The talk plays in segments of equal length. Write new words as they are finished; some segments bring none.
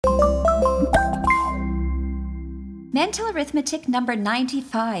Mental arithmetic number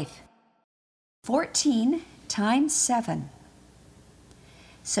 95. 14 times 7.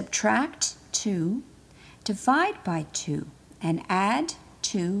 Subtract 2, divide by 2, and add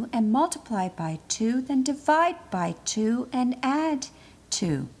 2 and multiply by 2, then divide by 2 and add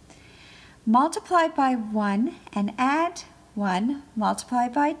 2. Multiply by 1 and add 1, multiply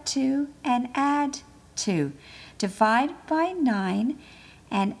by 2 and add 2. Divide by 9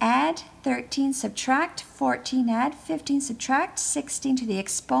 and add 13, subtract 14, add 15, subtract 16 to the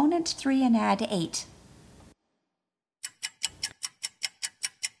exponent 3 and add 8.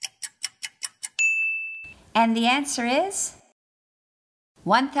 And the answer is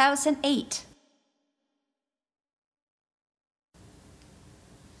 1008.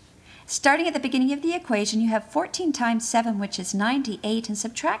 Starting at the beginning of the equation, you have 14 times 7, which is 98, and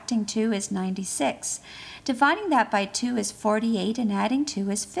subtracting 2 is 96. Dividing that by 2 is 48, and adding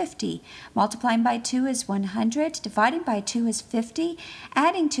 2 is 50. Multiplying by 2 is 100, dividing by 2 is 50,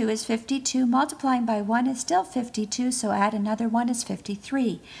 adding 2 is 52, multiplying by 1 is still 52, so add another 1 is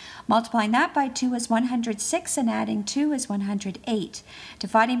 53. Multiplying that by 2 is 106, and adding 2 is 108.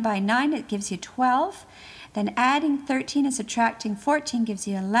 Dividing by 9, it gives you 12. Then adding 13 and subtracting 14 gives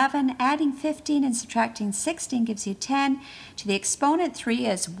you 11. Adding 15 and subtracting 16 gives you 10. To the exponent 3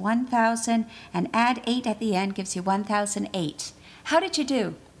 is 1,000. And add 8 at the end gives you 1008. How did you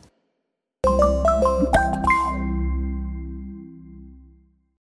do?